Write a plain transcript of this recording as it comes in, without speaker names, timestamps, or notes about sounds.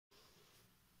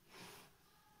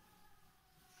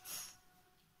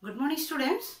Good morning,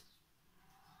 students.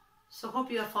 So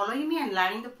hope you are following me and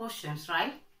learning the questions,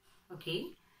 right? Okay.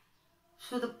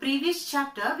 So the previous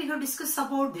chapter we have discussed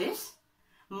about this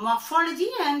morphology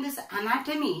and this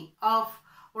anatomy of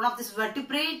one of this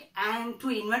vertebrate and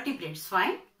two invertebrates,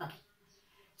 fine? Okay.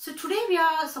 So today we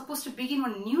are supposed to begin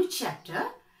one new chapter,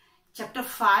 chapter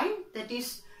 5, that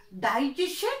is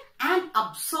digestion and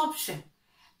absorption,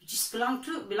 which is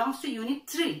belongs to unit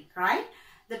 3, right?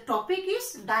 The topic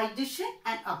is digestion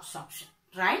and absorption,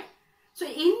 right? So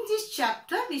in this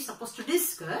chapter, we are supposed to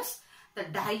discuss the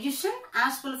digestion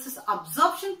as well as this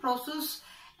absorption process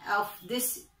of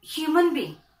this human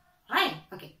being, right?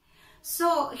 Okay.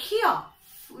 So here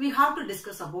we have to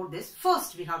discuss about this.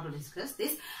 First, we have to discuss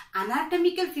this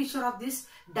anatomical feature of this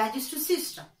digestive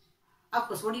system. Of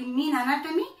course, what do you mean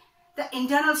anatomy? The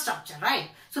internal structure, right?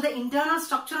 So the internal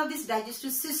structure of this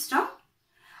digestive system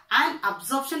and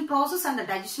absorption process and the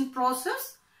digestion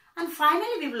process, and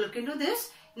finally we will look into this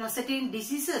certain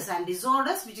diseases and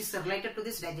disorders which is related to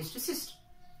this digestive system.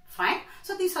 Fine.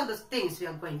 So these are the things we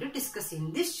are going to discuss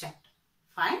in this chapter.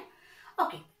 Fine.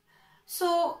 Okay.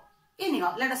 So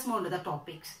anyhow, let us move on to the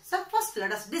topics. So first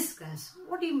let us discuss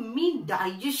what do you mean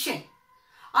digestion,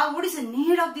 or what is the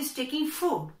need of this taking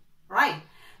food, right?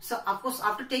 So of course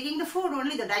after taking the food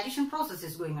only the digestion process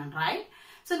is going on, right?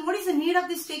 So what is the need of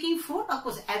this taking food? Of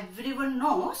course everyone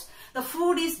knows the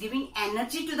food is giving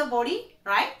energy to the body,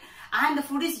 right? And the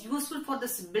food is useful for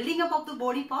this building up of the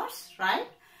body parts, right?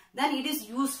 Then it is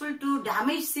useful to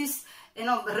damage this,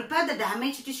 repair the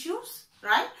damaged tissues,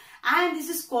 right? And this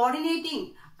is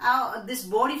coordinating this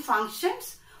body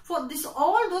functions. For this,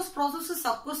 all those processes,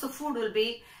 of course the food will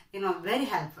be, very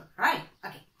helpful, right?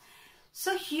 Okay.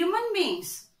 So human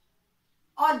beings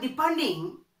are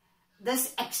depending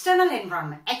this external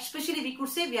environment, especially we could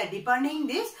say we are depending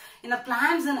this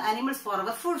plants and animals for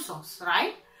our food source,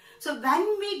 right? So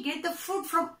when we get the food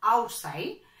from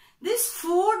outside, this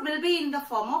food will be in the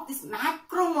form of these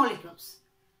macromolecules.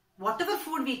 Whatever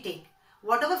food we take,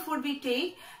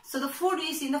 so the food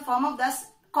is in the form of this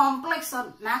complex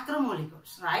or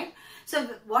macromolecules, right? So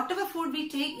whatever food we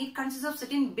take, it consists of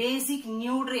certain basic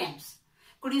nutrients.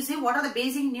 Could you say what are the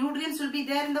basic nutrients will be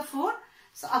there in the food?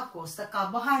 So of course the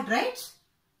carbohydrates,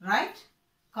 right?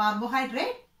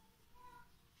 Carbohydrate.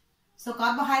 So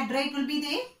carbohydrate will be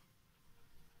there,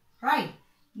 right?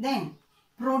 Then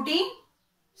protein.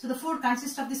 So the food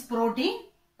consists of this protein,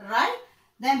 right?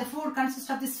 Then the food consists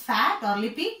of this fat or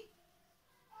lipid.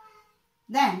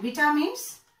 Then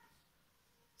vitamins.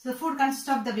 So the food consists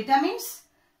of the vitamins,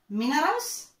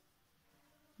 minerals.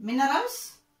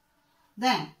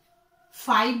 Then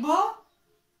fiber,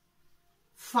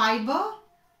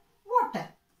 water.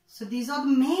 So these are the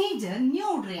major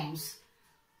nutrients,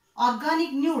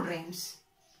 organic nutrients.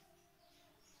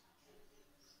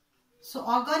 So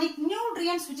organic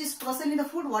nutrients which is present in the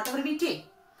food, whatever we take.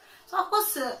 So of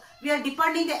course we are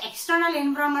depending the external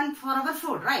environment for our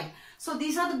food, right? So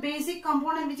these are the basic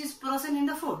component which is present in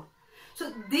the food.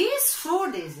 So this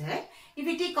food is, if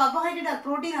we take carbohydrate or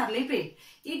protein or lipid,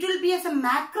 it will be as a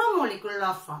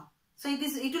macromolecular form. So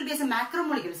it will be as a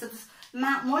macromolecule. So this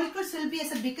molecules will be as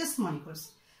the biggest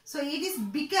molecules. So it is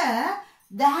bigger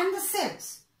than the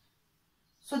cells.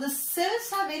 So the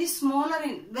cells are very smaller,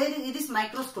 it is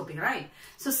microscopic, right?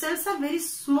 So cells are very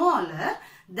smaller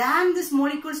than these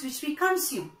molecules which we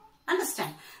consume.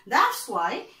 Understand? That's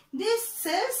why these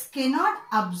cells cannot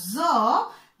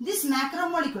absorb this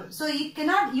macromolecule. So it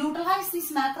cannot utilize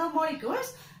these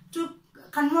macromolecules to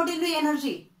convert into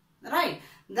energy, right?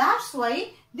 That's why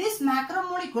this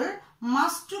macromolecule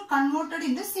must to converted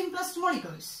in the simplest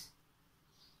molecules.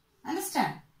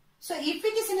 Understand? So if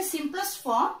it is in a simplest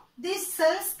form, these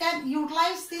cells can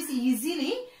utilize this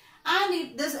easily,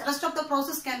 and this rest of the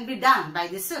process can be done by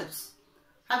the cells.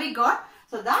 Have we got?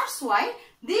 So that's why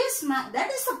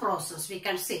that is the process we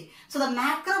can say. So the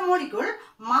macromolecule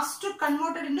must to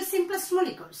convert it into simplest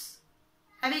molecules.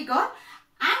 Have we got?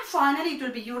 And finally it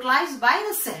will be utilized by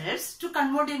the cells to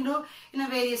convert into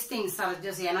various things such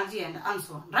as energy and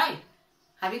so on, right?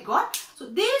 Have you got? So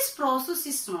this process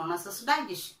is known as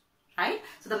digestion, right?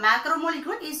 So the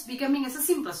macromolecule is becoming as a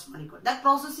simplest molecule. That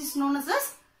process is known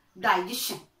as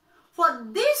digestion. For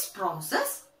this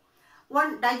process,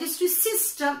 one digestive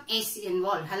system is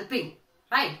involved, helping,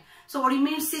 right? So what do you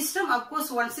mean system? Of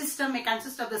course, one system may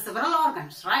consist of the several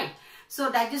organs, right?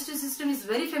 So digestive system is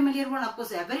very familiar one. Of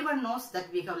course, everyone knows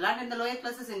that we have learned in the lower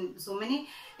classes in so many,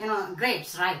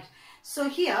 grades, right? So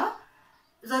here,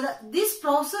 this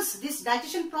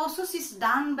digestion process is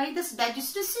done by this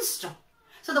digestive system.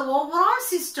 So the overall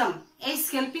system is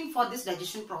helping for this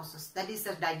digestion process. That is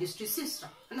the digestive system.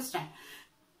 Understand?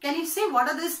 Can you say what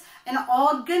are these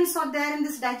organs are there in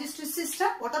this digestive system?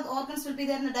 What are the organs will be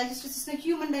there in the digestive system?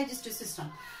 Human digestive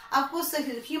system. Of course, the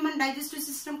human digestive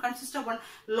system consists of one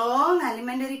long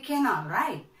alimentary canal,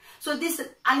 right? So this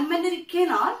alimentary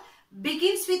canal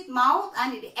begins with mouth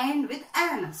and it ends with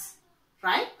anus,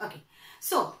 right? Okay.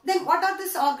 So then what are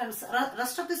these organs?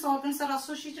 Rest of these organs are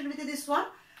associated with this one.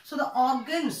 So the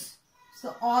organs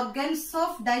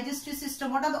of digestive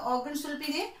system, what are the organs will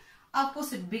be there? Of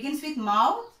course, it begins with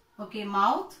mouth, okay,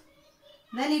 mouth.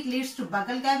 Then it leads to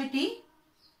buccal cavity,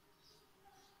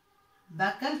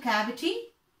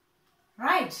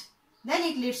 right? Then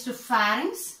it leads to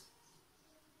pharynx.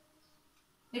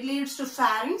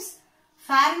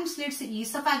 Pharynx leads to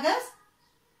esophagus,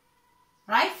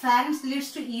 right? Pharynx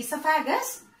leads to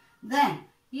esophagus. Then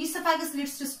esophagus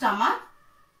leads to stomach.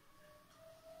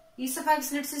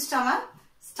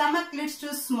 Stomach leads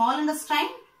to small intestine.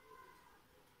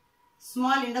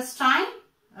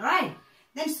 Right?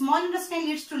 Then small intestine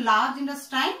leads to large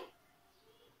intestine.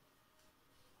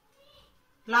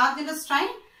 The large intestine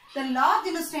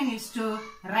leads to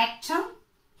rectum.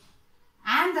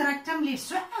 And the rectum leads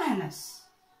to anus.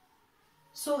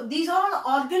 So these all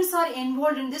organs are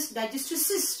involved in this digestive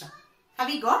system. Have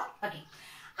we got? Okay.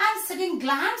 And certain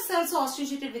glands are also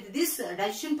associated with this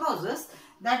digestion process.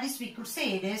 That is, we could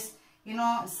say it is,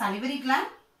 salivary gland,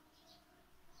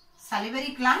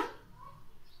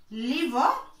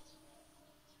 liver,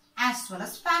 as well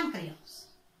as pancreas.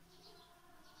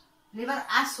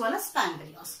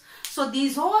 So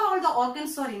these are all the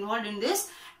organs are involved in this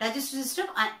digestive system,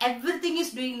 and everything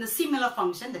is doing the similar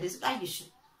function, that is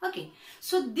digestion. Okay.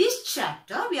 So this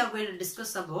chapter we are going to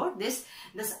discuss about this.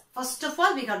 First of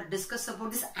all, we have to discuss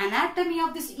about this anatomy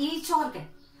of this each organ.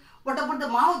 What about the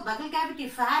mouth, buccal cavity,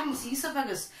 pharynx,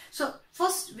 esophagus? So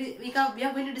first we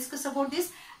are going to discuss about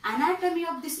this anatomy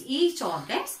of this each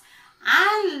organs,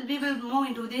 and we will move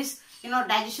into this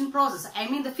digestion process. I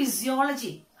mean the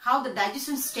physiology, how the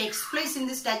digestion takes place in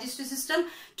this digestive system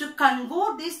to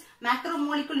convert this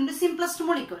macromolecule into simplest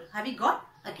molecule. Have you got?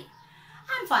 Okay.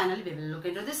 And finally we will look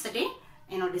into this again,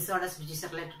 disorders which is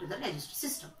related to the digestive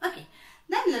system. Okay.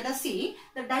 Then let us see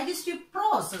the digestive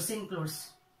process includes.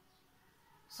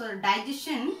 So the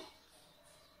digestion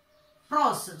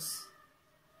process.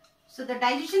 So the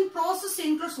digestion process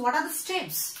includes what are the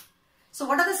steps? So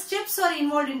what are the steps are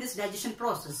involved in this digestion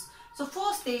process? So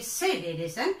first they said it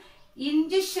is an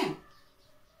ingestion.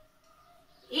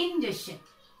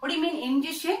 What do you mean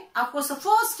ingestion? Of course, the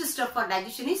first step for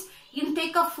digestion is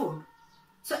intake of food.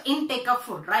 So intake of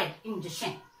food, right?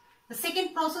 Ingestion. The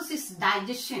second process is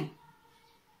digestion.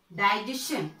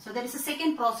 So there is a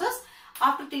second process.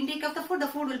 After the intake of the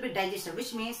food will be digested,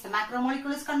 which means the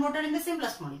macromolecule is converted in the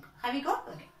simplest molecule. Have you got?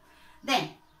 Okay. Then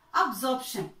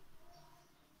absorption.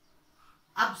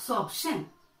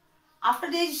 After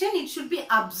digestion, it should be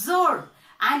absorbed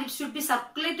and it should be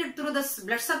circulated through the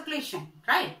blood circulation,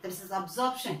 right? This is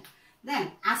absorption.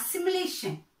 Then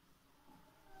assimilation.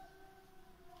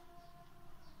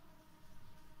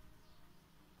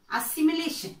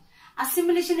 Assimilation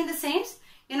in the sense,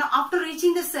 after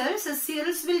reaching the cells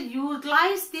will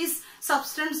utilize these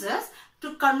substances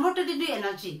to convert it into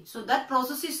energy. So that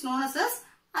process is known as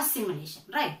assimilation,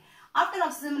 right? After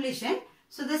assimilation,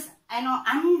 so this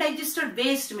undigested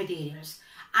waste materials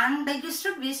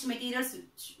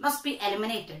must be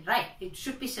eliminated, right? It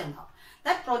should be sent out.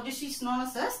 That process is known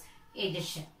as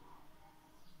digestion.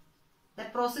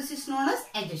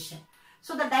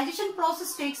 So the digestion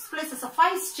process takes place as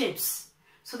 5 steps.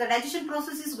 So the digestion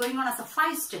process is going on as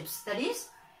 5 steps. That is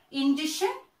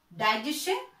ingestion,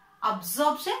 digestion,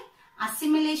 absorption,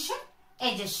 assimilation,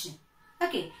 digestion.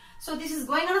 Okay. So this is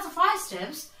going on as 5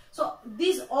 steps. So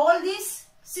all these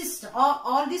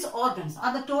organs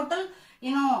are the total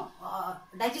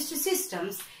digestive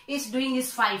systems is doing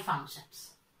these 5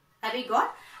 functions. Have we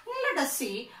got? Let us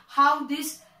see how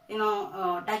this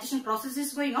digestion process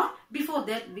is going on. Before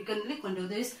that, we can look into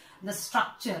this, the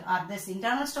structure or this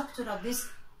internal structure of these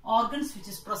organs which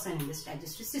is present in this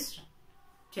digestive system.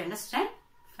 Do you understand?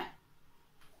 Fine.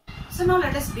 So now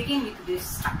let us begin with the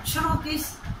structure of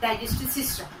this digestive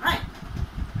system, right?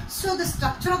 So the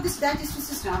structure of this digestive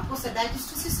system, of course the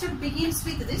digestive system begins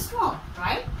with this mouth,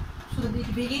 right? So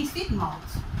it begins with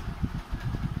mouth,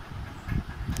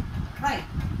 right?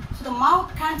 So the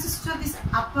mouth consists of this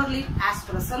upper lip as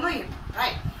well as the lower lip,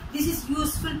 right? This is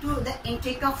useful to the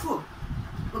intake of food.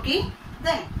 Okay.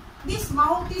 Then this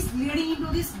mouth is leading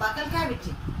into this buccal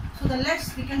cavity. So the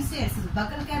legs we can say this is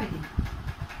buccal cavity.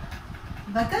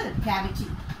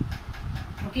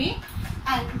 Okay.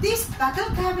 And this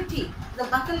buccal cavity, the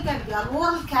buccal cavity or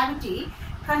oral cavity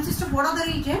consists of what are the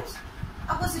regions?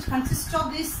 Of course, it consists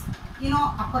of this,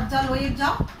 upper jaw, lower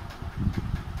jaw,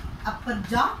 upper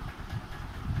jaw,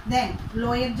 then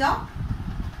lower jaw,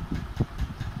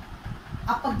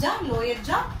 upper jaw, lower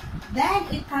jaw, then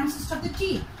it consists of the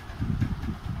teeth.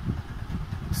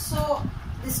 So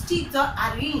these teeth are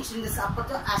arranged in this upper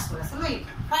jaw as well as the lower jaw.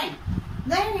 Fine.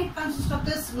 Then it consists of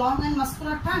this long and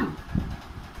muscular tongue.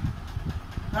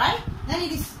 Right? Then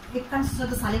it consists of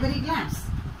the salivary glands.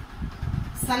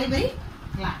 Salivary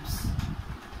glands.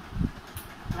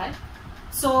 Right?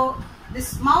 So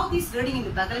this mouth is reading in the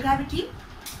buccal cavity.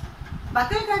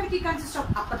 Buccal cavity consists of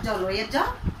upper jaw, lower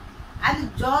jaw, and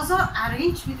the jaws are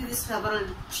arranged with this several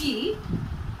teeth.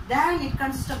 Then it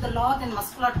consists of the long and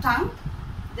muscular tongue.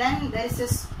 Then there is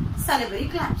this salivary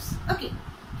glands. Okay.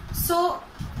 So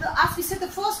as we said, the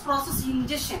first process is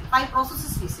ingestion. 5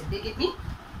 processes we said. They get me?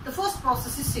 The first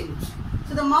process is ingestion.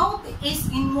 So the mouth is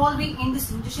involving in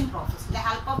this ingestion process. With the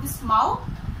help of this mouth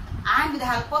and with the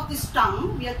help of this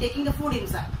tongue, we are taking the food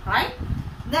inside. Right?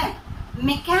 Then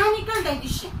mechanical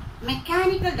digestion.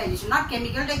 Mechanical digestion, not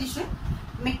chemical digestion.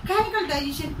 Mechanical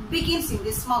digestion begins in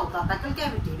this mouth, the buccal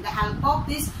cavity, with the help of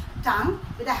this tongue,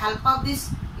 with the help of this,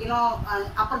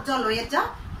 upper jaw, lower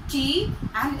jaw, teeth,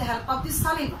 and with the help of this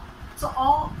saliva. So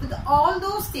with all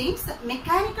those things, the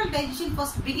mechanical digestion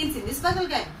first begins in this buccal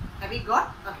cavity. Have we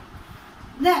got? Okay.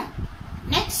 Then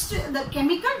next, the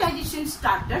chemical digestion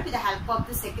started with the help of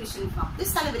the secretion from the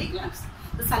salivary glands.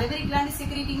 The salivary gland is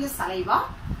secreting the saliva.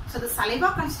 So the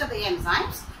saliva consists of the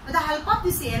enzymes. With the help of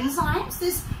these enzymes,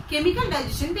 this chemical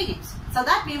digestion begins. So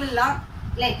that we will learn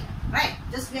later, right?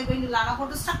 Just we are going to learn about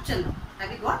the structure now. Have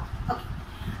we got? Okay.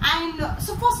 And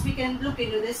so first we can look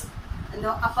into this, the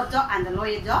upper jaw and the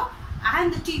lower jaw,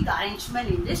 and the teeth arrangement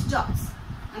in these jaws.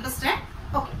 Understand?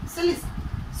 Okay. So listen.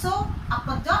 So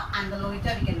upper jaw and the lower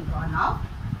jaw we can draw now.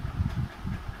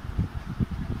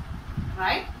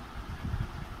 Right?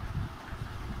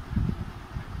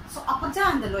 So upper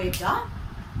jaw and the lower jaw.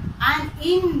 And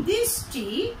in this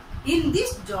teeth, in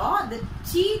this jaw, the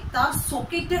teeth are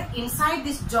socketed inside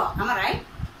this jaw. Am I right?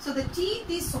 So the teeth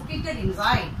is socketed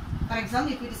inside. For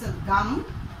example, if it is a gum,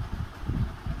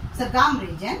 it's a gum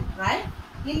region, right?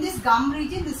 In this gum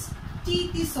region, this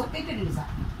teeth is socketed inside.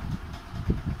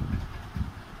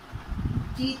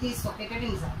 Teeth is socketed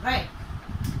inside, right?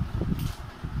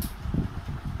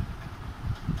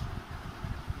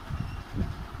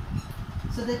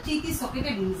 So the teeth is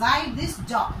socketed inside this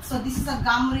jaw. So this is a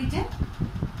gum region.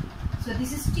 So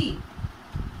this is teeth.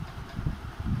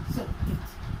 So teeth,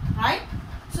 right?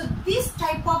 So this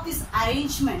type of this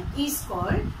arrangement is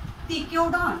called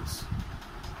thecodont.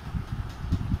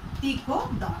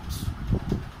 Thecodont.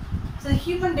 So the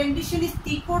human dentition is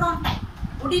thecodont type.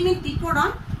 What do you mean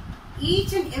thecodont?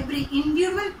 Each and every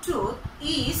individual tooth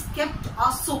is kept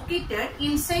or socketed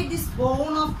inside this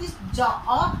bone of this jaw,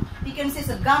 or we can say it's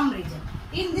a gum region.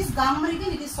 In this gum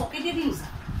region, it is socketed inside.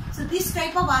 So this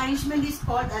type of arrangement is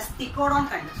called as thecodont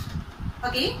condition.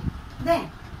 Okay. Then,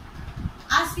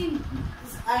 as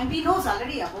we know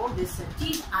already about this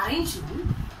teeth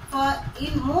arrangement,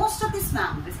 in most of these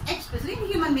mammals, especially in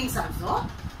human beings also,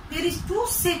 there is 2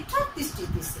 sets of these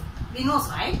teeth. We know,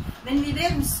 right? When we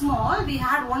were small, we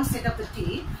had 1 set of the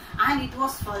teeth, and it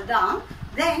was fell down.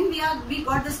 Then we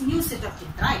got this new set of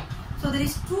teeth, right? So there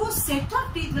is 2 set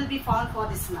of teeth will be found for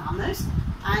these mammals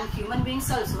and human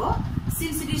beings also.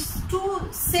 Since it is 2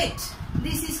 set,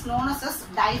 this is known as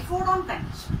diphodont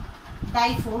condition.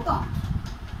 Diphodont.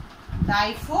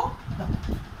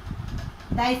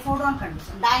 Diphodont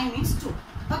condition. Di means 2.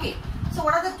 Okay. So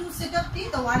what are the 2 set of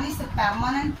teeth? The one is the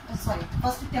permanent.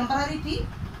 First temporary teeth.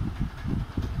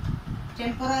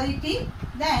 Temporary teeth.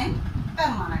 Then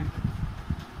permanent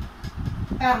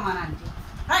teeth. Permanent teeth.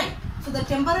 Right. So the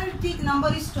temporary teeth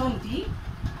number is 20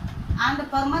 and the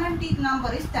permanent teeth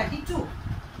number is 32.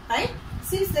 Right?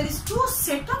 Since there is 2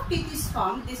 set of teeth is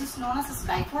found, this is known as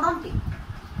diphodont teeth.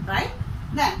 Right?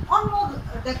 Then one more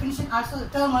definition also,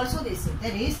 term also they say.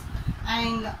 There is,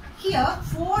 and here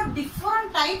 4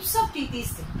 different types of teeth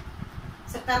is there.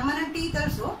 So permanent teeth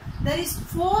also, there is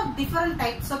 4 different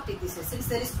types of teeth is there. Since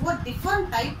there is 4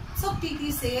 different types of teeth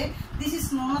is there, this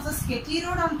is known as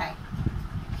heterodont type.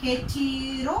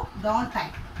 Heterodont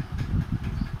type.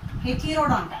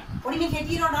 Heterodont type. What do you mean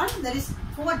heterodont? There is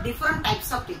 4 different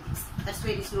types of teeth. That's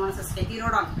why it is known as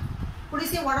heterodont. Could you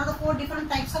say what are the 4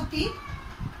 different types of teeth?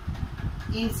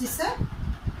 Incisor,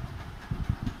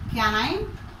 canine,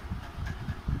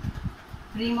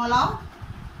 premolar,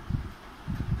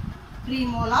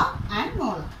 and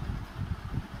molar.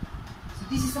 So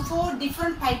this is the 4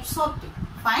 different types of teeth.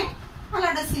 Fine. Now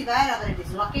let us see wherever it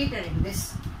is located in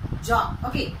this jaw.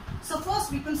 Okay. So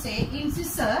first we can say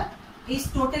incisor is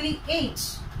totally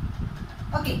 8.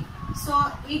 Okay,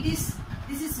 so this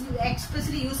is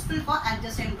especially useful for, I'm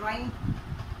just drawing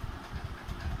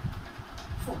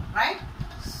 4, right?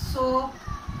 So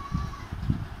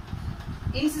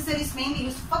incisor is mainly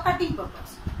used for cutting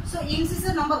purpose. So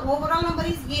incisor number, overall number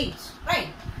is 8, right?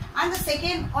 And the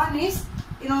second one is,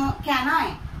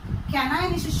 canine.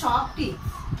 Canine is a sharp teeth.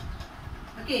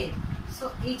 Okay,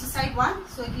 so each side 1,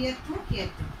 so here 2, here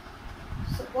 2.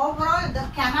 So overall the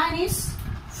canine is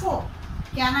 4.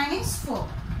 Canine is 4,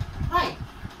 right?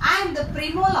 And the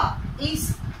premolar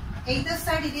is, either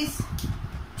side it is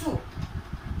 2.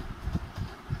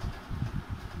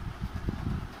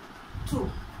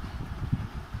 2.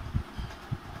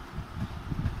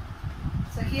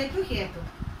 So here 2, here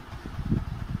 2,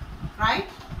 right?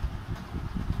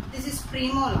 This is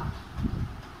premolar.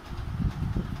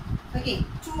 Okay,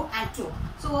 2 and 2.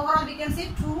 So overall we can say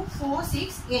 2, 4,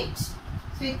 6, 8.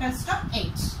 So you construct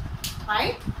 8,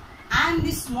 right? And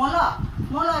this molar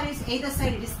is either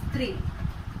side it is 3.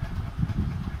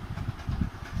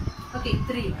 Okay,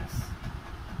 3 years.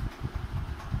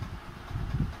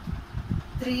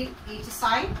 3 each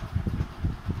side.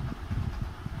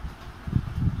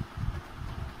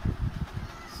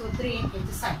 So 3 in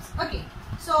each sides. Okay.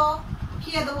 So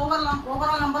here the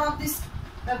overall number of this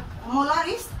molar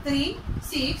is 3,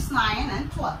 6, 9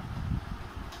 and 12.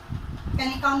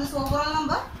 Can you count this overall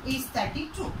number? Is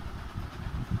 32.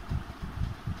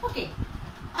 Okay.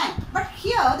 But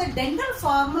here the dental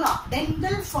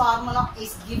formula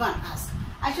is given as.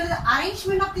 Actually the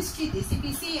arrangement of this teeth is, if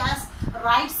you see as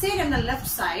right side and the left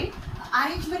side,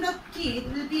 arrangement of teeth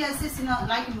will be as this,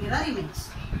 like a mirror image.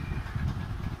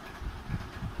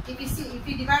 If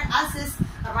you divide as this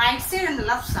right side and the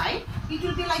left side, it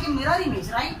will be like a mirror image,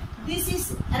 right? This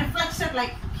is reflected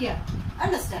like here.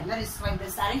 Understand? That is why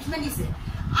this arrangement is there.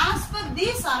 As per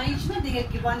this arrangement, they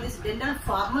have given this dental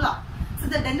formula. So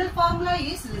the dental formula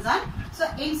is, listen. So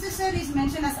incisor is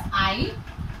mentioned as I,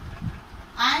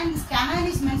 and canine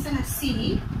is mentioned as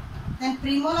C. Then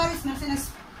premolar is mentioned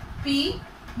as P.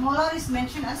 Molar is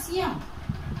mentioned as M.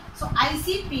 So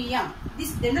ICPM.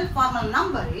 This dental formula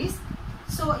number is.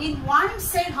 So in one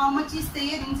side, how much is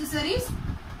there? Incisor is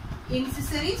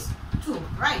 2,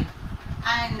 right?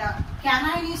 And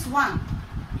canine is 1,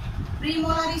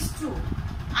 premolar is 2,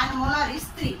 and molar is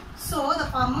 3. So the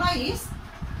formula is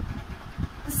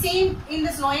the same in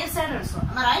this lower side also.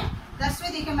 Am I right? That's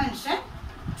why they can mention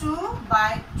 2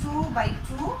 by 2 by 2,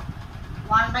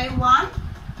 1 by 1,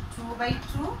 2 by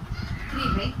 2,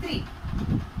 3 by 3.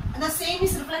 And the same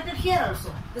is reflected here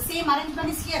also. The same arrangement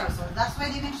is here also. That's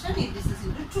why they mentioned it. This is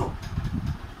into 2.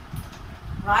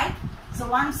 Right? So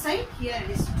one side here it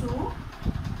is 2.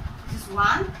 This is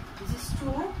 1. This is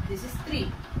 2. This is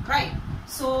 3. Right?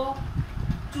 So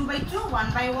 2 by 2,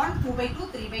 1 by 1, 2 by 2,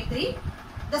 3 by 3.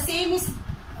 The same is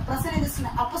present in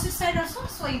the opposite side also.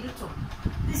 So into 2.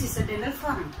 This is a dental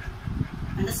formula.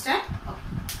 Understand? Okay.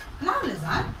 Now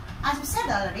listen. As we said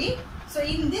already. So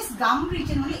in this gum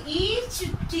region only each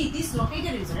teeth is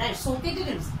located inside, right? Located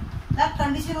inside. That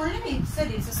condition only it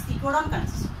said it's a stichodon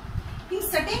condition. In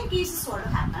certain cases what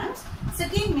happens,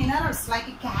 certain minerals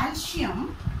like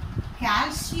calcium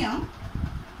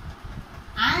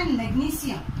and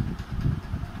magnesium.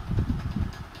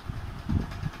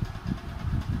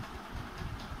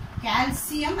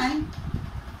 Calcium and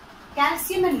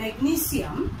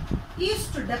magnesium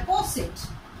used to deposit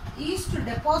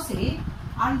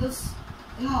on this,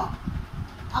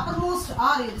 uppermost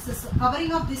or this is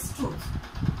covering of this tooth.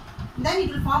 Then it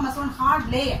will form as one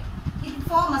hard layer. It will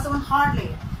form as one hard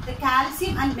layer. The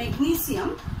calcium and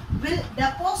magnesium will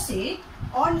deposit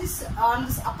on this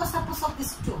upper surface of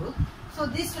this tooth. So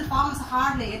this will form as a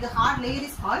hard layer. The hard layer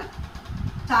is called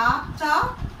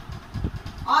tartar,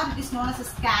 or it is known as a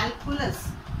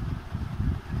scalculus.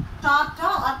 Tartar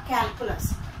or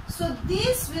calculus. So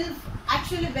this will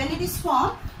actually, when it is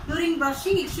formed, during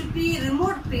brushing it should be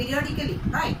removed periodically,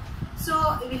 right?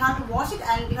 So we have to wash it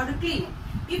and we have to clean it.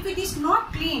 If it is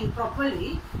not cleaned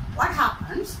properly, what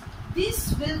happens?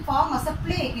 This will form as a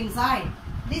plaque inside.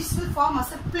 This will form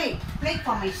as a plaque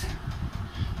formation.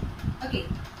 Okay,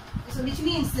 so which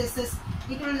means this is,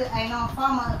 it will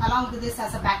form along with this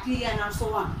as a bacteria and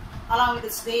so on. Along with the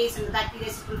space and the bacteria,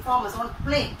 it will form as one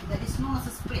plaque, that is known as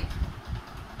a plaque.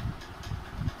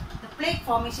 The plaque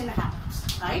formation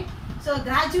happens, right? So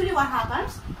gradually what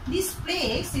happens? These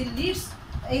plaques, it leads,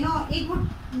 it would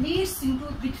leads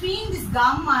into between this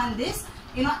gum and this,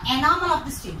 enamel of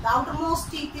this teeth. The outermost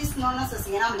teeth is known as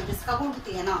enamel. It is covered with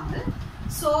the enamel.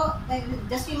 So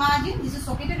just imagine this is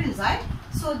located inside.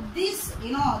 So this,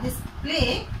 this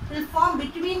plaque will form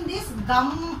between this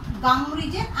gum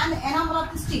region and the enamel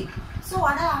of this teeth. So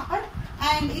what happened?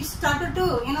 And it started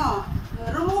to,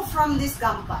 remove from this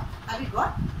gum part. Have you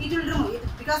got? It will remove it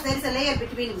because there is a layer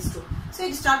between these two. So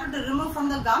it started to remove from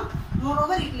the gum.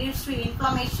 Moreover, it leads to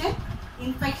inflammation,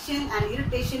 infection and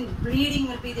irritation, bleeding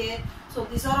will be there. So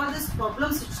these are all these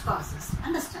problems which causes.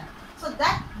 Understand? So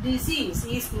that disease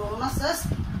is known as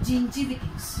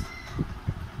gingivitis.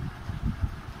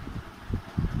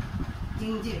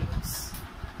 Gingivitis.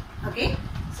 Okay?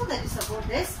 So that is about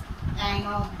this. And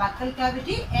buccal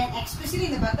cavity, and especially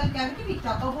in the buccal cavity we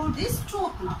talk about this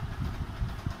tooth now.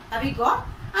 Have we got?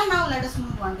 And now let us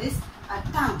move on this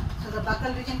tongue. So the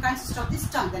buccal region consists of this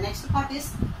tongue. The next part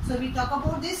is, so we talk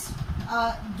about this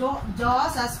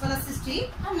jaws as well as this teeth,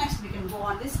 and next we can go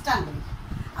on this tongue.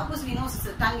 Of course we know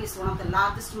the tongue is one of the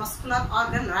largest muscular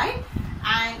organ, right?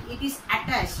 And it is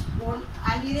attached. Both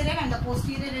anterior and the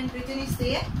posterior end region is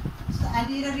there. So the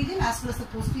anterior region as well as the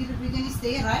posterior region is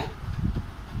there, right?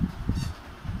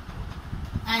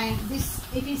 And this,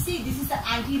 if you see, this is the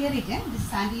anterior region, this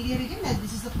is anterior region, and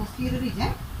this is the posterior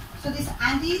region. So this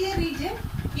anterior region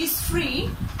is free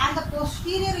and the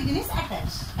posterior region is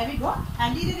attached. Have you got?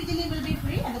 Anterior region will be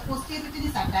free and the posterior region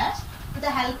is attached with the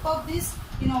help of this,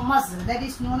 muscle that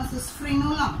is known as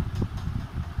frenulum.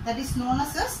 That is known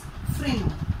as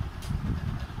frenulum.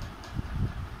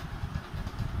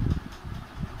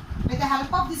 With the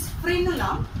help of this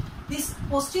frenulum, this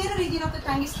posterior region of the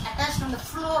tongue is attached on the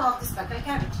floor of this buccal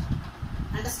cavity.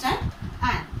 Understand?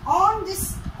 And on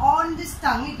this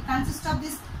tongue, it consists of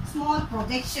these small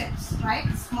projections, right?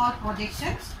 Small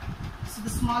projections. So the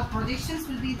small projections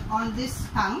will be on this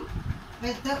tongue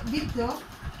with the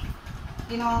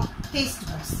taste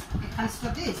buds. It consists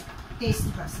of this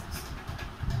taste buds.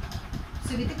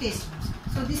 So with the taste buds.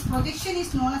 So this projection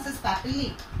is known as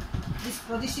papillae. This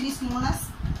projection is known as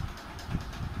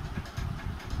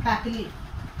papillae.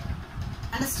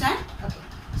 Understand? Okay.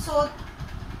 So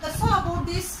that's all about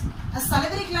this. A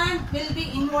salivary gland will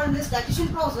be involved in this digestion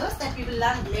process that we will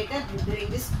learn later during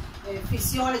this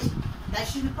physiology.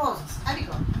 Digestion process. Have you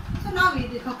got? So now we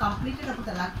have completed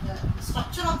about the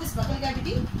structure of this buccal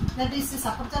cavity. That is this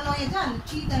upper loeta and the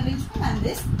teeth and linchpin and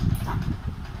this tongue.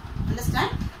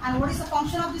 Understand? And what is the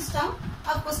function of this tongue?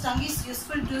 Of course, tongue is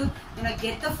useful to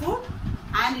get the food,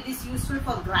 and it is useful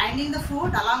for grinding the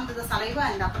food along with the saliva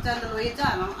and upper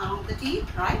loeta along the teeth,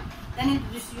 right? Then it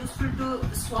is useful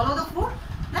to swallow the food.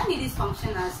 Then it is function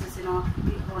as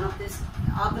one of this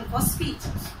organ for speech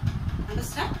also.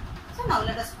 Understand? So now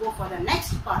let us go for the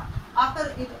next part.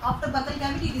 After buccal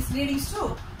cavity, it is leading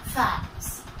to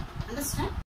pharynx.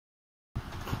 Understand?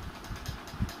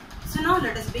 So now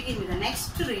let us begin with the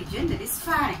next region, that is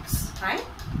pharynx, right?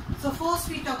 So first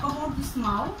we talk about this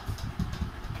mouth.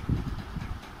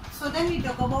 So then we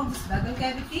talk about this buccal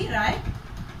cavity, right?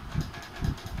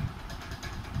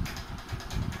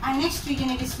 And next region,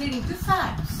 it is leading to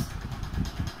pharynx,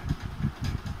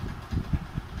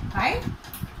 right?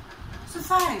 So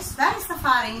pharynx, where is the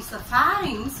pharynx? The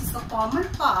pharynx is the common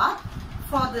part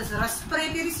for this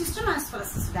respiratory system as well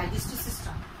as this digestive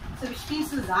system. So which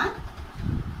means is that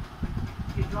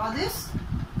you draw this.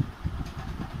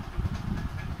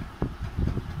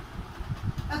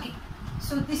 Okay,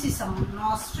 so this is some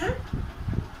nostril,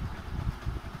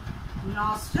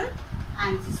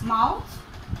 and this is mouth.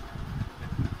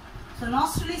 So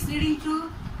nostril is leading to,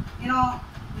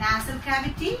 nasal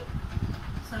cavity.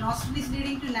 So nostril is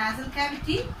leading to nasal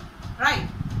cavity, right?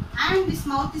 And this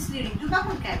mouth is leading to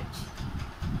buccal cavity,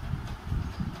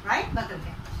 right? Buccal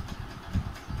cavity.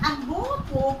 And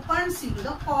both opens into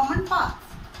the common path.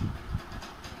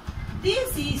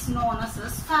 This is known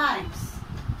as pharynx.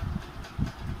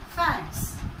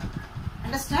 Pharynx.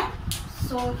 Understand?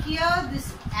 So here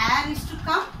this air is to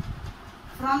come.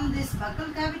 From this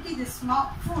buccal cavity, this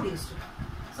food is to come.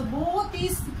 So both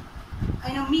is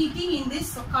meeting in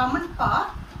this common part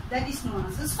that is known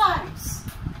as pharynx.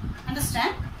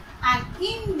 Understand? And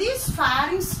in this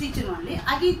pharynx region only,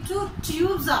 again two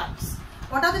tubes are.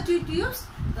 What are the two tubes?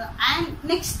 And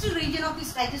next region of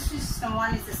this digestive system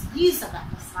one is this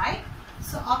esophagus, right?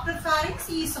 So after pharynx,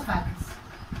 esophagus.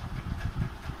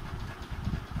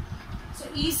 So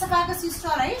esophagus is to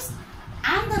arise.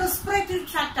 And the respiratory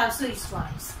tract also is to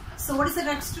arise. So what is the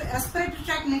respiratory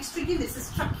tract next region? This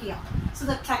is trachea. So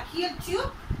the tracheal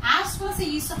tube as well as the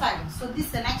esophagus. So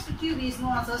the next tube is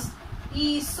known as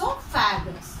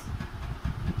esophagus.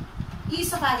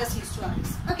 Esophagus is to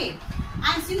arise. Okay.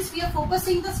 And since we are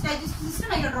focusing the digestive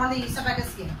system, I have drawn the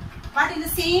esophagus here. But in the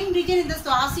same region, in the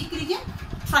thoracic region,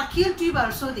 tracheal tube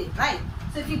also there, right?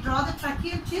 So if you draw the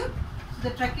tracheal tube, so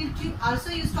the tracheal tube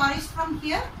also is to arise from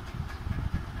here.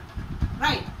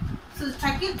 Right. So the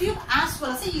tracheal tube as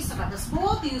well as the esophagus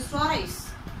both used to arise.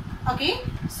 Okay,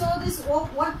 so this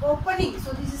one opening,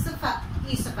 so this is the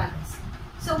esophagus.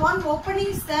 So one opening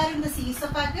is there in the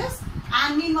esophagus,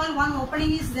 and meanwhile one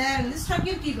opening is there in the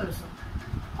tracheal tube also.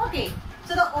 Okay,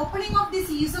 so the opening of this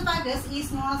esophagus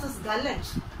is known as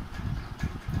gullet.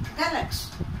 Gullet.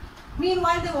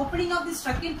 Meanwhile, the opening of this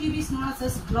tracheal tube is known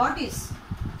as glottis.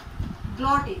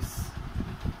 Glottis.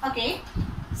 Okay,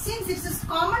 since it is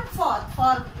common for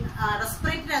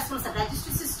respiratory as well as the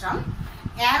digestive system,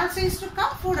 air also is to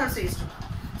come, food also is to come.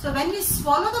 So when we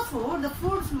swallow the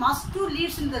food must to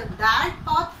leads in the direct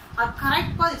path or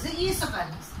correct path is the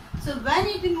esophagus. So when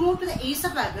it will move to the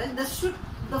esophagus,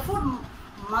 the food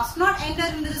must not enter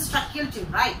into the tracheal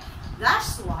tube, right?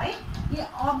 That's why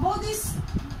above this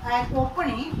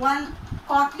opening, one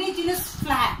cartilaginous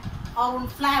flap or one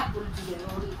flap will be there,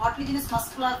 or cartilaginous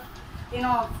muscular,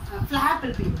 flap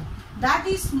will be there. That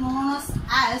is known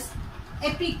as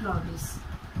epiglottis.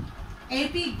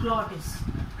 Epiglottis.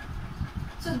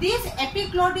 So this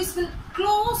epiglottis will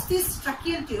close this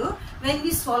tracheal tube when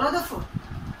we swallow the food.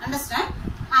 Understand?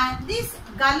 And this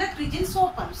gullet region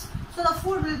opens. So the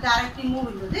food will directly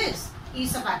move into this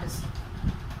esophagus.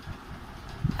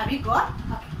 Have you got?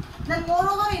 Okay. Then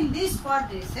moreover in this part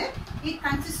they say it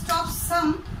consists of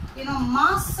some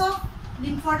mass of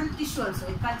lymphoidal tissue also.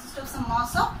 It consists of some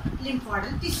mass of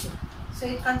lymphoidal tissue. So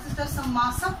it consists of some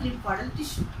mass of lymphoidal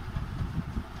tissue.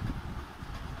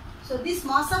 So this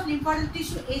mass of lymphoidal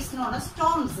tissue is known as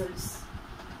tonsils.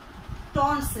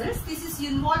 Tonsils, this is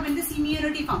involved in this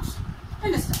immunity function.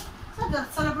 Understand? So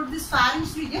that's all about this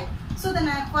pharynx region. So the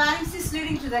pharynx is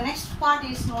leading to the next part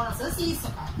is known as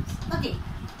esophagus. Okay.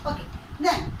 Okay.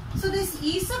 Then, so this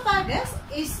esophagus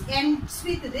ends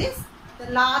with this. The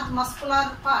large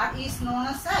muscular part is known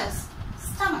as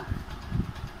stomach.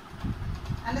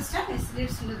 Understand? It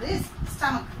leads into this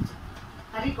stomach region.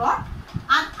 Have you got?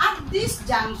 And at this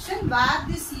junction where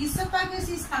this esophagus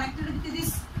is connected with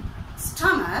this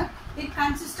stomach, it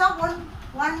consists of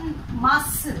one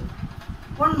muscle.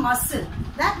 One muscle.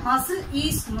 That muscle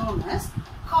is known as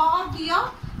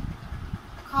cardiac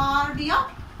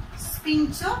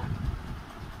sphincter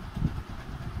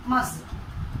muscle.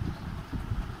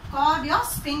 Cardiac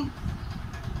sphincter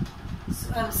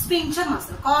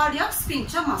muscle. Cardiac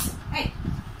sphincter muscle. Right.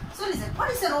 So listen,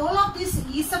 what is the role of this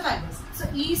esophagus? So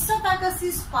esophagus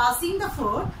is passing the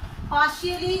food,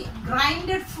 partially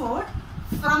grinded food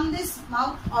from this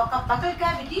mouth or buccal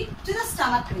cavity to the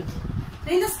stomach region.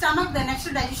 Then in the stomach, the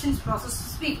natural digestion process is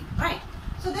speaking, right?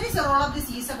 So there is a role of this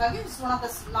esophagus. It's one of the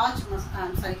large,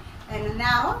 and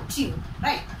narrow tube,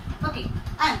 right? Okay.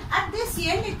 And at this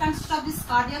end, it consists of this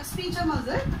cardiac sphincter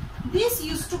muscle. This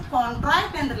used to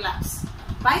contract and relax.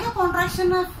 By the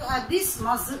contraction of this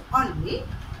muscle only,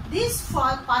 this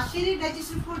partially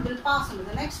digested food will pass into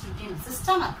the next region, the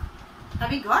stomach.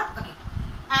 Have you got? Okay.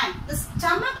 And the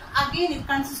stomach again, it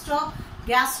consists of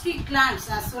gastric glands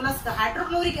as well as the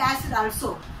hydrochloric acid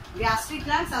also. Gastric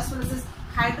glands as well as this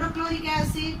hydrochloric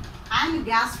acid and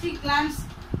gastric glands,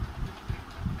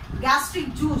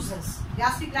 gastric juices.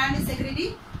 Gastric gland is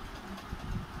secreting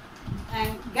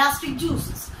and gastric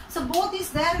juices. So both is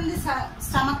there in this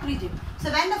stomach region. So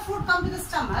when the food comes to the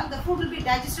stomach, the food will be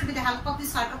digested with the help of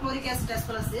this hydrochloric acid as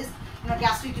well as this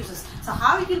gastric juices. So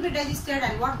how it will be digested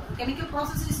and what chemical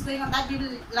process is going on, that we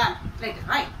will learn later,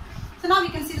 right? So now we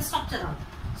can see the structure of it.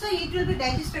 So it will be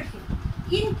digested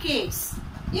here. In case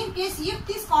if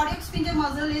this cardiac sphincter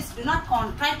muscle do not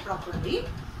contract properly,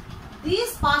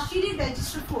 this partially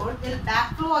digested food will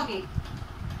backflow again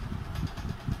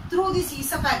through this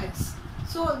esophagus.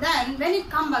 So then when it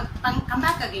come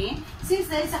back again, since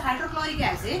there is a hydrochloric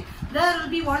acid, there will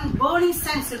be one burning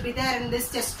sense will be there in this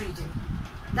chest region.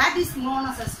 That is known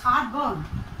as heartburn.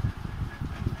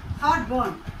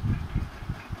 Heartburn.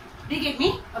 Do you get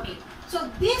me? Okay. So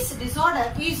this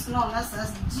disorder is known as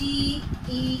GERD,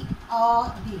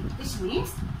 which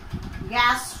means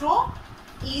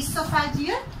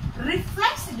gastroesophageal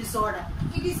reflux disorder.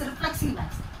 It is refluxing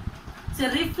back. So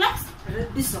reflux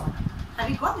disorder. Have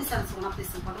you got this? Also one of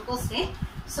this important question.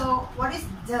 So what is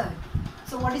GERD?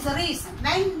 So what is the reason?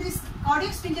 When this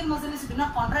cardiac sphincter muscle do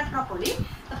not contract properly,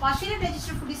 the partially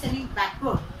digested food is sending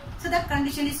backward. So that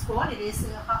condition is called, it is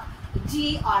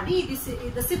GERD.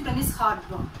 The symptom is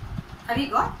heartburn. Have you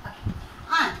got? Okay.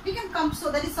 And we can come,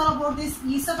 so that is all about this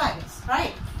esophagus,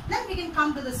 right? Then we can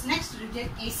come to this next region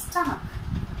is stomach.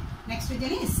 Next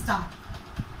region is stomach.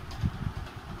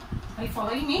 Are you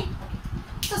following me? Okay.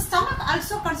 So stomach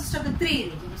also consists of the three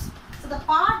regions. So the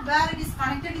part where it is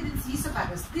connected with this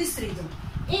esophagus, this region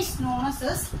is known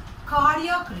as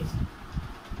cardiac region.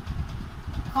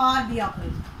 Cardiac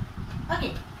region.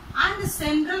 Okay. And the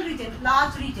central region,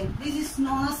 large region, this is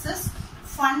known as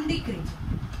fundic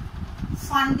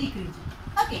region.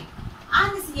 Okay.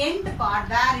 And this end part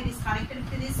where it is connected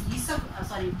to this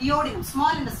duodenum,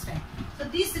 small intestine. So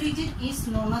this region is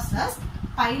known as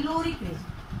pyloric region.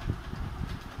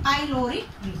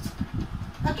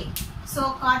 Okay. So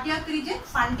cardiac region,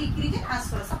 fundic region,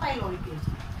 as well as a pyloric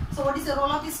region. So what is the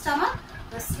role of the stomach?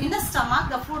 In the stomach,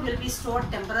 the food will be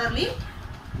stored temporarily.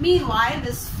 Meanwhile,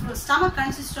 this stomach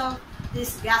consists of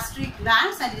these gastric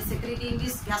glands and it is secreting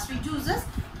these gastric juices.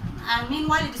 And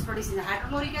meanwhile, it is producing the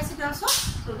hydrochloric acid also.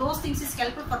 So those things is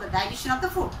helpful for the digestion of the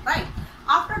food, right?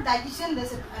 After digestion,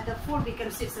 the food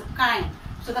becomes its chyme.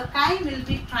 So the chyme will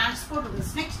be transported to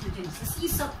the next region,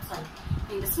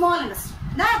 in the small intestine.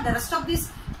 Now the rest of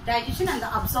this digestion and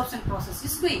the absorption process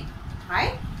is going,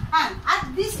 right? And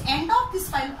at this end of this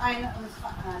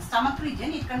stomach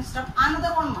region, it consists of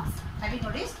another one muscle. Have you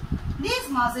noticed? This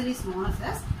muscle is known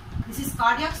as this is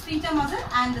cardiac sphincter muscle,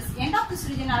 and this end of this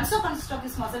region also consists of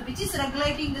this muscle, which is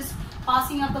regulating this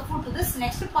passing of the food to this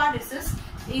next part. It is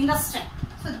intestine.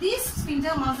 So this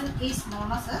sphincter muscle is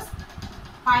known as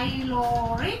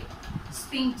pyloric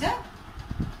sphincter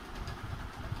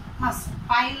muscle.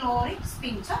 Pyloric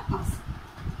sphincter muscle.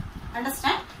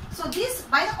 Understand? So this,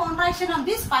 by the contraction of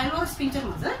this pyloric sphincter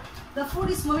muscle, the food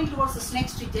is moving towards this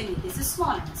next region. It is a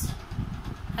small intestine.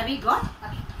 Have we got?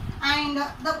 Okay. And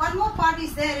the one more part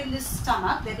is there in this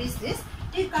stomach, that is this.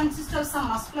 It consists of some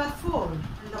muscular fold.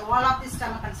 And the wall of the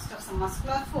stomach consists of some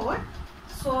muscular fold.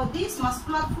 So this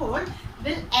muscular fold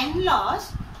will enlarge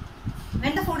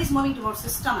when the food is moving towards the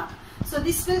stomach. So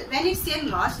this will, when it's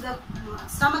enlarged, the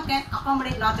stomach can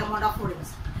accommodate large amount of food.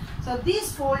 So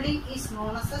this folding is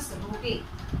known as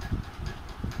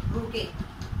rugae.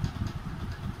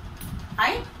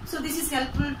 Right? So this is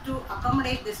helpful to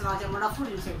accommodate this large amount of food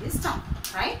inside the stomach.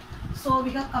 Right? So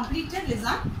we have completed,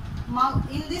 listen, mouth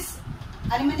in this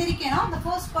alimentary canal, the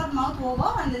first part mouth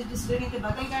over, and this leading to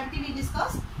buccal cavity we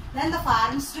discussed. Then the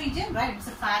pharynx region, right? It's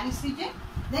a pharynx region.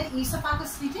 Then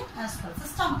esophagus region, as well as the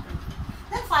stomach region.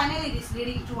 Then finally it is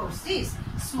leading towards this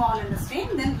small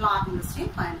intestine, then large intestine,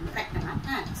 finally rectum and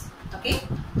anus. Okay?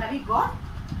 Have we got?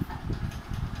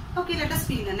 Okay, let us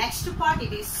see the next part.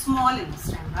 It is small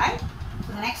intestine, right?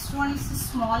 So the next one is the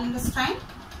small intestine.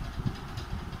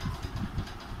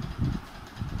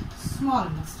 Small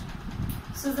intestine.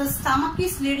 So the stomach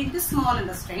is leading to small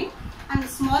intestine, and the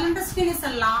small intestine is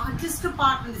the largest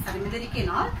part in the alimentary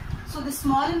canal. So the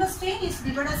small intestine is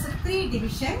divided as 3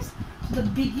 divisions. The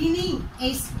beginning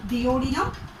is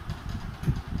duodenum,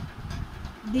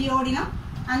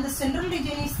 and the central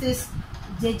region is this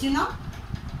jejunum,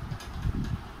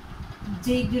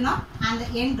 and the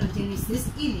end region is this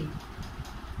ileum.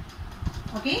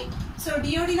 Okay, so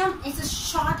duodenum is a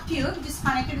short tube which is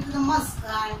connected to the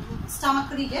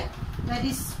stomach region, that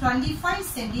is 25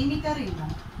 centimeter in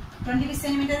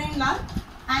length,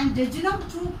 and jejunum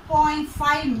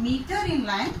 2.5 meter in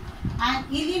length, and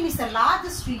ileum is the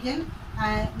largest region,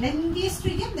 lengthiest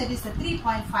region, that is the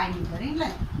 3.5 meter in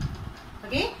length.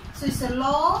 Okay, so it's a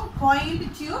long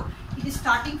coiled tube. It is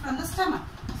starting from the stomach.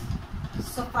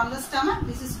 So from the stomach,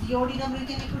 this is duodenum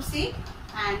region, you could see,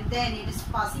 and then it is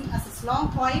passing as this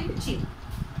long coiled tube.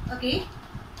 Okay.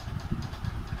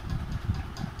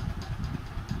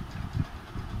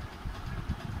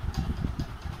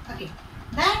 Okay.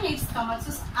 Then it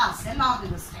commences as a large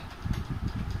intestine.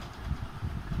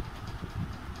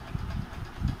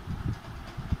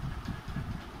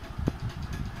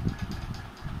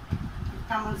 It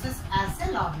commences as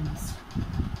a large intestine.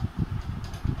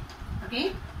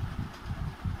 Okay.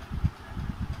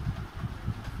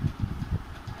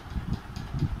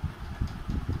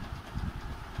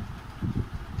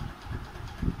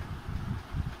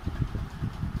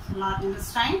 Large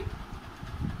intestine.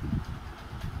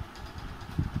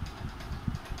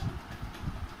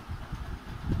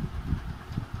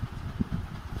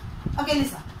 Okay,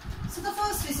 listen. So the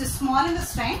first is a small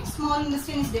intestine. Small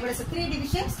intestine is divided into 3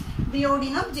 divisions: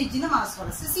 duodenum, jejunum, as well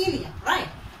as the ileum. Right.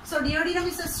 So duodenum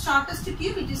is the shortest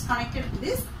tube which is connected to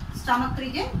this stomach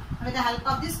region with the help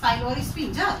of this pyloric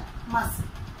sphincter muscle.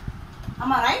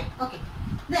 Am I right? Okay.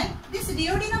 Then this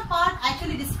duodenum part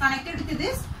actually is connected to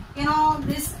this,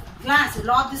 this glands,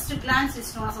 largest glands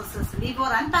is known as liver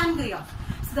and pancreas.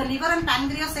 So the liver and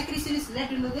pancreas secretion is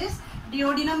led into this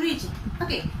duodenum region.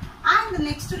 Okay. And the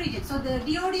next region, so the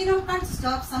duodenum consists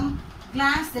of some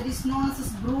glands that is known as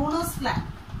Brunner's gland.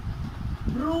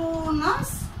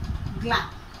 Brunner's gland.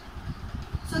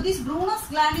 So this Brunner's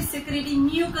gland is secreting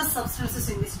mucus substances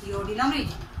in this duodenum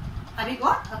region. Have you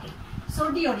got? Okay.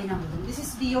 So duodenum region. This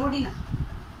is duodenum.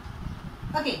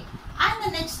 Okay. And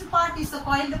the next part is the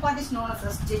coiled part is known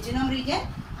as jejunum region,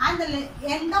 and the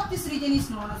end of this region is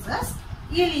known as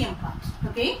ileum part.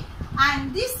 Okay,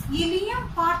 and this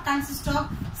ileum part consists of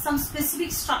some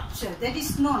specific structure that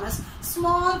is known as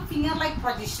small finger-like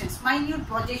projections, minute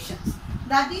projections,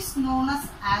 that is known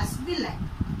as villi.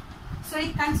 So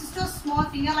it consists of small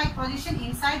finger-like projection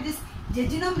inside this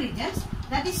jejunum regions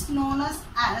that is known as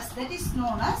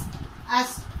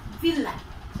villi.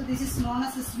 So this is known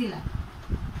as villi.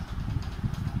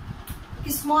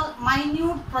 Small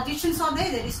minute projections are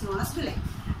there, that is known as villi.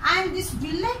 And this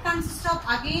villi consists of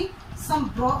again some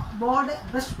brush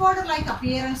border like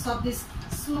appearance of this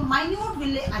minute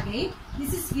villi again.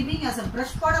 This is giving us a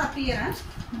brush border appearance.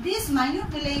 This minute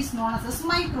villi is known as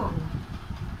microvilli.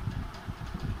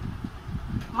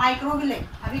 Microvilli.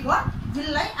 Have you got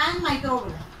villi and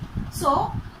microvilli?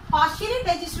 So partially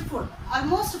digested food,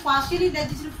 almost partially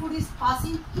digested food is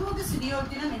passing through this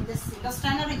duodenum in this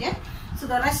intestinal region. So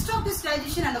the rest of this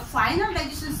digestion and the final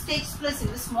digestion takes place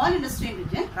in the small intestine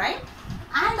region, right?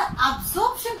 And the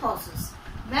absorption process.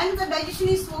 When the digestion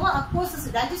is over, of course,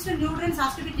 the digested nutrients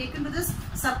has to be taken to this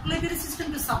circulatory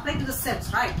system to supply to the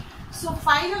cells, right? So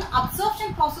final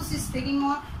absorption process is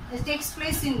takes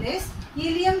place in this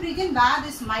ileum region where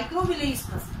this microvilli is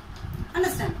present.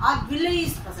 Understand? Our villi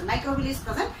is present, microvilli is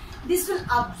present. This will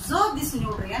absorb these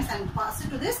nutrients and pass it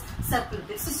to this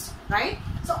circulatory system, right?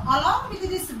 So along with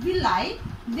this villi,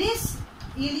 this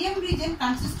ileum region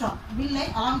consists of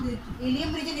along with the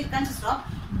ileum region it consists of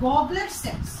goblet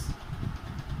cells.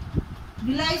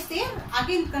 Villi is there,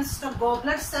 again consists of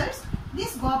goblet cells.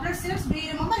 These goblet cells, do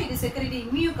you remember, it is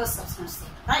secreting mucus substance there,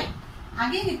 right?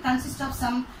 Again it consists of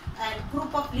some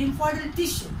group of lymphoidal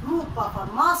tissue, or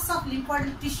mass of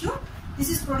lymphoidal tissue. This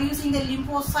is producing the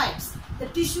lymphocytes. The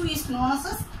tissue is known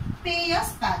as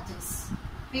Peyer's patches.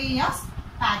 Peyer's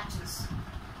patches.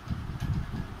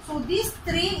 So these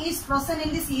three is present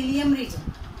in this ileum region.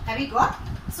 Have you got?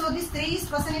 So this three is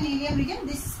present in ileum region.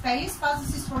 This Peyer's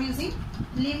patches is producing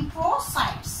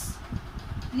lymphocytes.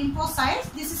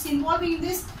 Lymphocytes. This is involving in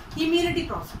this immunity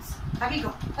process. Have you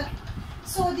got? Okay.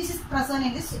 So this is present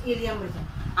in this ileum region.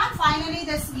 And finally,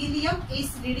 this ileum is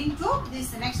leading to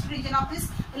this next region of this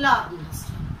large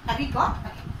intestine. Have you got?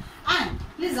 Okay. And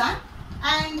listen,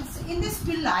 and in this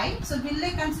villi, so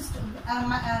villi consists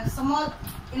of some more,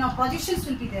 projections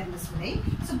will be there in this villi.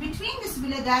 So between this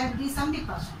villi, there will be some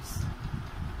depressions.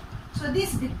 So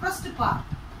this depressed part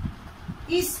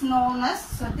is known as,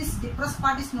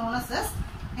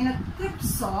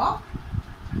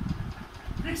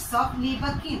 crypts of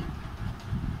Lieberkühn.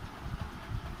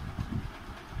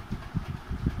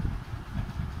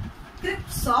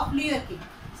 Crypts of Lieberkühn.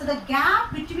 So the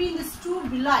gap between these two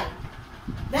villi,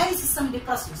 there is some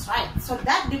depressions, right? So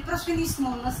that depression is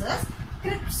known as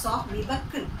crypts of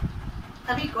Lieberkühn.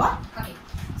 Have you got? Okay.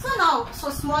 So now,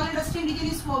 small intestine region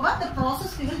is over. The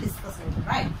process we will discuss later,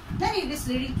 right? Then it is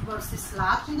leading towards this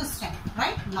large intestine,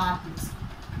 right? Large intestine.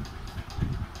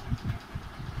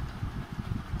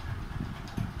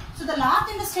 So the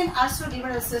large intestine also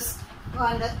divides as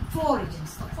four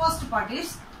regions. The first part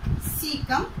is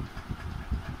cecum,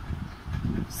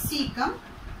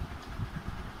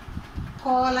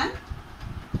 colon,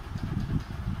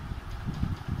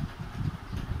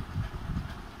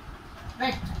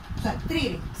 rectum. So three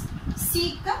regions: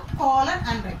 cecum, colon,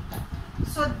 and rectum.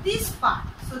 So this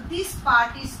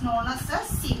part is known as a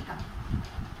cecum.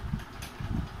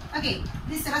 Okay,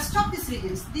 this rest of these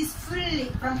regions, this fully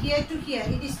from here to here,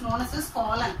 it is known as a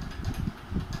colon,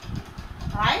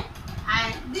 right?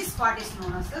 And this part is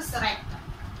known as a rectum.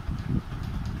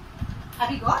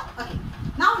 Have you got? Okay.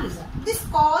 Now listen. This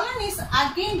colon is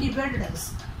again divided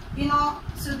as,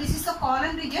 so this is the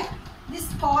colon region. This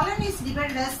colon is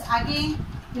divided as again,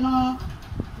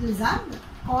 listen.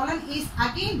 Colon is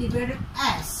again divided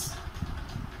as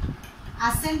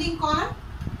ascending colon.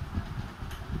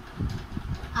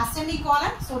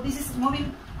 So this is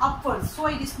moving upwards. So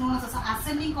it is known as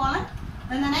ascending colon.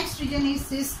 Then the next region is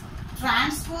this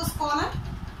transverse colon.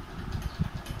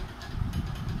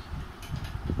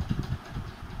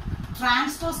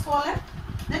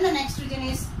 Then the next region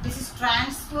is, this is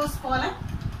transverse colon.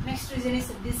 Next region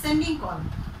is descending colon.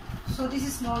 So this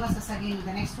is known as again,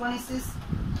 the next one is this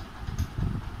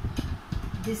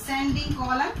descending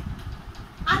colon.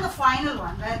 And the final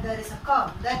one where there is a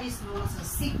curve, that is known as a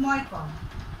sigmoid colon.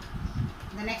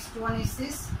 The next one is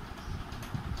this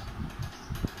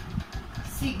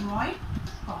sigmoid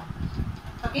colon.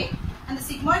 Okay, and the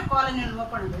sigmoid colon will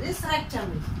move on to this rectum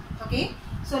region. Okay,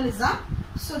 so listen.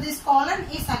 So this colon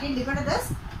is again divided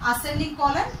as ascending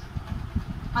colon,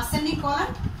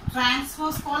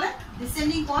 transverse colon,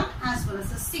 descending colon, as well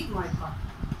as a sigmoid colon.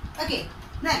 Okay,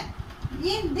 then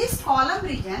in this column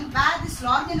region where this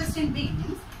large intestine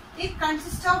begins, it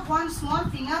consists of one small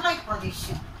finger-like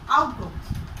projection, outgrowth.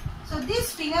 So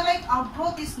this finger-like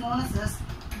outgrowth is known as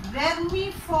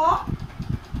vermiform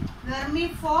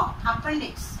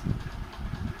appendix.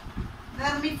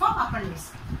 Vermiform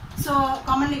appendix. So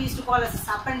commonly we used to call it as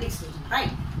appendix region,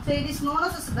 right? So it is known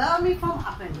as vermiform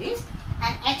appendix,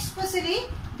 and especially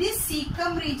this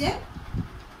cecum region.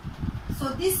 So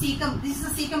this is the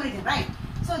cecum region, right?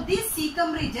 So this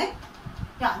cecum region,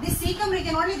 this cecum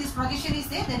region only, this projection is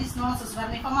there, that is known as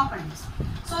vermiform appendix.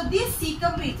 So this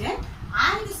cecum region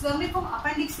and this vermiform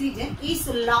appendix region is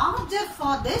larger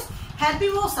for this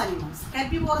herbivorous animals.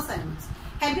 Herbivorous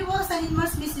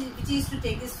animals means which is to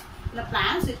take this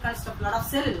plants, it consists of a lot of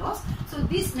cellulose. So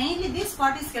this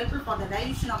part is helpful for the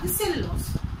digestion of the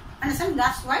cellulose. Understand?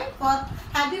 That's why for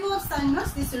herbivorous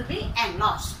animals this will be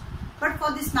enlarged. But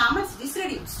for these mammals it is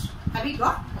reduced. Have we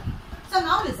got? Okay. So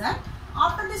now listen.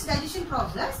 After this digestion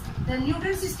process, the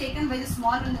nutrients is taken by the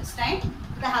small intestine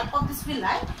with the help of this villi,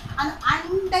 and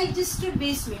undigested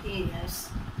waste materials,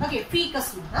 okay,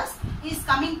 fecus matters, is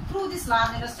coming through this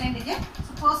large intestine region.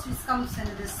 So first it comes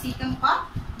into the cecum part,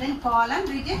 then colon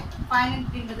region, finally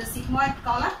into the sigmoid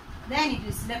colon, then it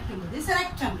is left into this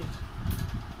rectum region.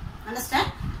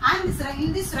 Understand? And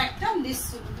in this rectum,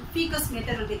 this fecus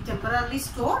matter will be temporarily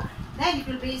stored. Then it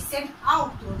will be sent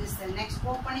out through this next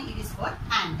opening. It is called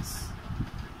anus.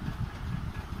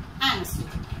 Anus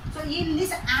region. So in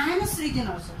this anus region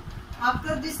also,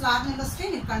 after this large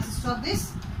intestine, it consists of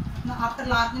this. Now after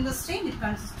large intestine, it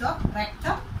consists of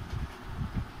rectum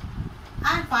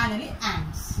and finally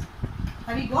anus.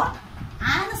 Have we got?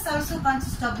 Anus also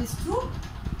consists of these two,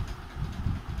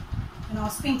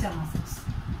 sphincter muscles.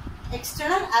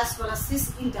 External as well as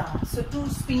this internal. So two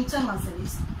sphincter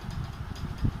muscles.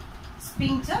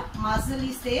 Sphincter muscle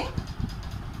is there.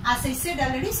 As I said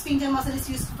already, sphincter muscle is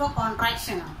used for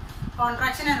contraction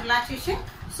and relaxation.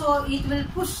 So it will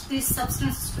push these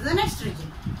substances to the next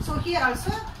region. So here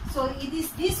also, so it is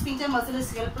this sphincter muscle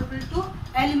is helpful to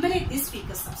eliminate these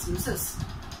fecus substances.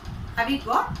 Have we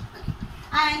got? Okay.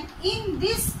 And in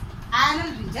this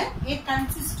anal region, it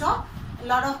consists of a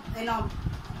lot of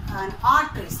and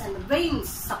arteries and the veins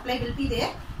supply will be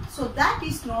there. So that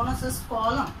is known as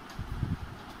column.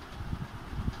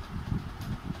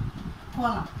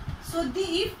 So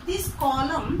if this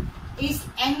column is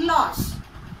enlarged,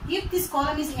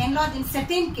 in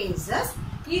certain cases,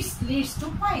 it leads to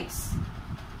piles,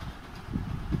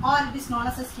 or it is known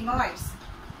as hemorrhoids.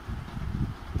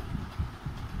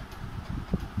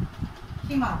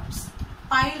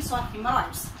 Piles or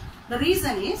hemorrhoids. The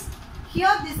reason is, here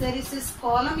there is this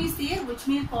column is there, which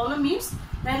means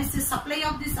there is a supply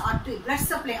of this artery, blood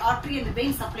supply, artery and the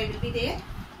vein supply will be there.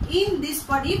 In this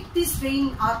body, if this vein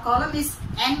or column is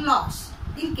enlarged,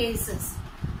 in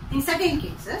certain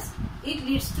cases, it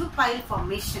leads to pile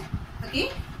formation.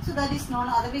 Okay, so that is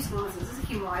otherwise known as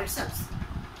hemorrhoid cells.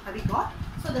 Have we got?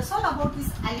 So that's all about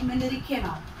this alimentary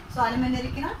canal. So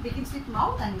alimentary canal begins with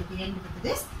mouth and will end with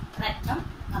this rectum.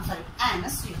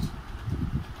 Anus region.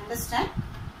 Understand?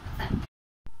 Fine.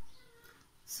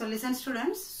 So listen,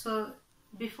 students. So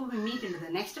before we meet into the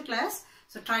next class,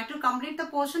 so try to complete the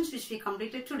portions which we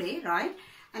completed today, right?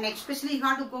 And especially you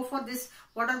have to go for this,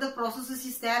 what are the processes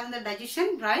is there in the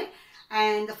digestion, right?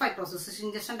 And the 5 processes: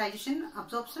 ingestion, digestion,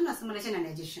 absorption, assimilation and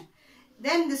digestion.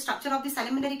 Then the structure of this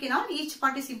alimentary canal, each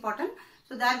part is important.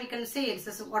 So there we can say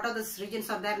what are the regions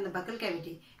are there in the buccal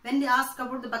cavity. When they ask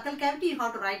about the buccal cavity, you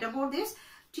have to write about this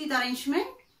teeth arrangement,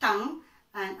 tongue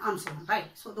and so on, right?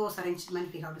 So those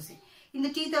arrangements we have to say. In the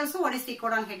teeth also, what is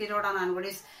thecodon, heterodon and what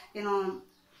is,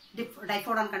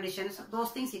 diphodon conditions.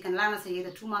 Those things you can learn as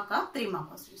either 2 mark or 3 mark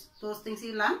questions. Those things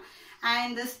you learn.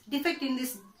 And this defect in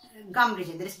this gum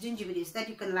region, there is gingivitis, that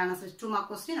you can learn as a 2 mark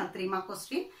question or 3 mark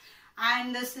question.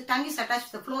 And this tongue is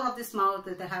attached to the floor of this mouth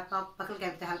with the help of buccal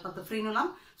cavity, with the help of the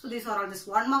frenulum. So these are all this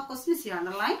 1 mark questions you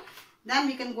underline. Then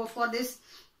we can go for this,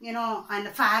 and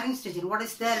the pharynx region. What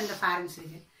is there in the pharynx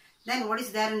region? Then what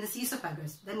is there in the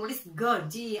esophagus? Then what is GERD,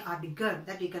 G-E-R-D, GERD,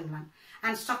 that we can learn.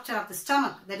 And structure of the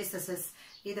stomach, that is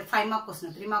either 5 mark question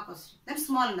or 3 mark question. Then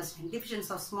small intestine,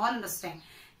 divisions of small intestine.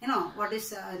 What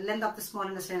is length of the small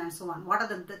intestine and so on. What are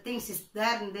the things is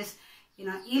there in this,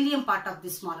 ileum part of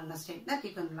this small intestine, that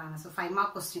you can learn as a 5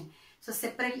 mark question. So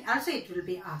separately also it will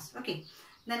be asked. Okay.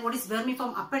 Then what is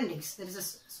vermiform appendix? That is the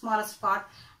smallest part.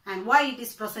 And why it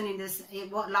is present in this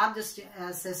largest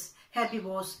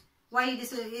herbivores. Why it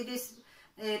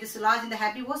is large in the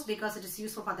herbivores? Because it is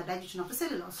useful for the digestion of the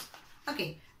cellulose.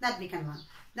 Okay, that we can learn.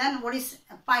 Then what is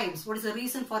piles? What is the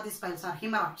reason for these piles or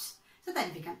hemorrhoids? So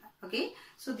that we can learn. Okay,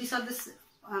 so these are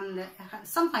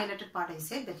some highlighted part I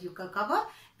said that you can cover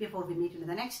before we meet in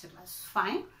the next class.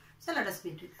 Fine. So let us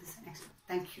meet with this next one.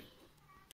 Thank you.